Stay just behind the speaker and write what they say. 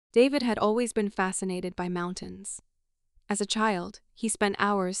David had always been fascinated by mountains. As a child, he spent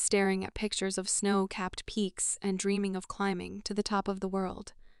hours staring at pictures of snow-capped peaks and dreaming of climbing to the top of the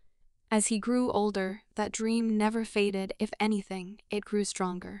world. As he grew older, that dream never faded. If anything, it grew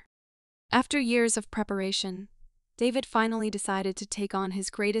stronger. After years of preparation, David finally decided to take on his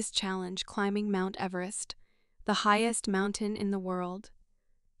greatest challenge, climbing Mount Everest, the highest mountain in the world.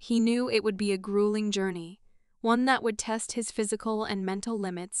 He knew it would be a grueling journey, one that would test his physical and mental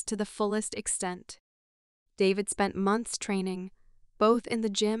limits to the fullest extent. David spent months training, both in the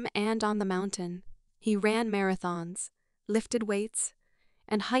gym and on the mountain. He ran marathons, lifted weights,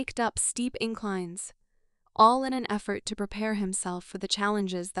 and hiked up steep inclines, all in an effort to prepare himself for the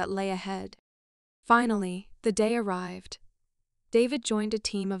challenges that lay ahead. Finally, the day arrived. David joined a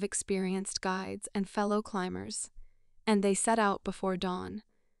team of experienced guides and fellow climbers, and they set out before dawn.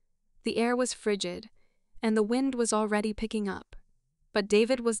 The air was frigid, and the wind was already picking up, but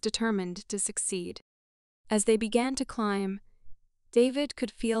David was determined to succeed. As they began to climb, David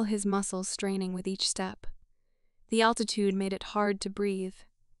could feel his muscles straining with each step. The altitude made it hard to breathe,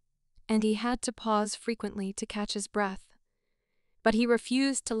 and he had to pause frequently to catch his breath. But he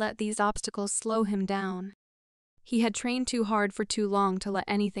refused to let these obstacles slow him down. He had trained too hard for too long to let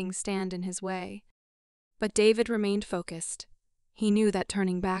anything stand in his way. But David remained focused. He knew that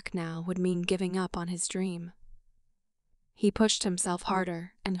turning back now would mean giving up on his dream. He pushed himself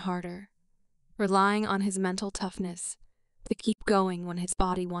harder and harder, relying on his mental toughness to keep going when his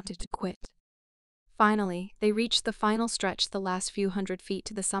body wanted to quit. Finally, they reached the final stretch, the last few hundred feet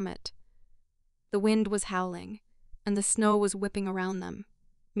to the summit. The wind was howling, and the snow was whipping around them,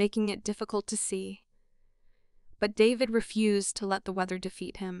 making it difficult to see. But David refused to let the weather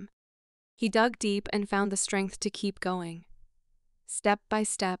defeat him. He dug deep and found the strength to keep going. Step by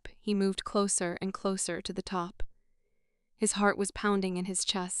step, he moved closer and closer to the top. His heart was pounding in his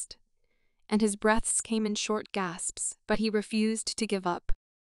chest, and his breaths came in short gasps, but he refused to give up.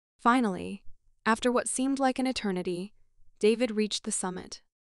 Finally, after what seemed like an eternity, David reached the summit.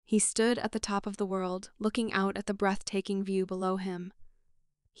 He stood at the top of the world, looking out at the breathtaking view below him.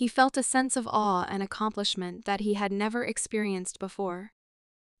 He felt a sense of awe and accomplishment that he had never experienced before.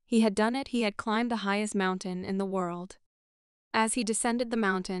 He had done it. He had climbed the highest mountain in the world. As he descended the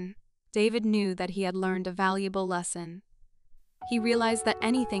mountain, David knew that he had learned a valuable lesson. He realized that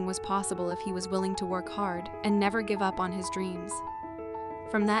anything was possible if he was willing to work hard and never give up on his dreams.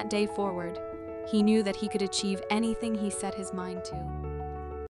 From that day forward, he knew that he could achieve anything he set his mind to.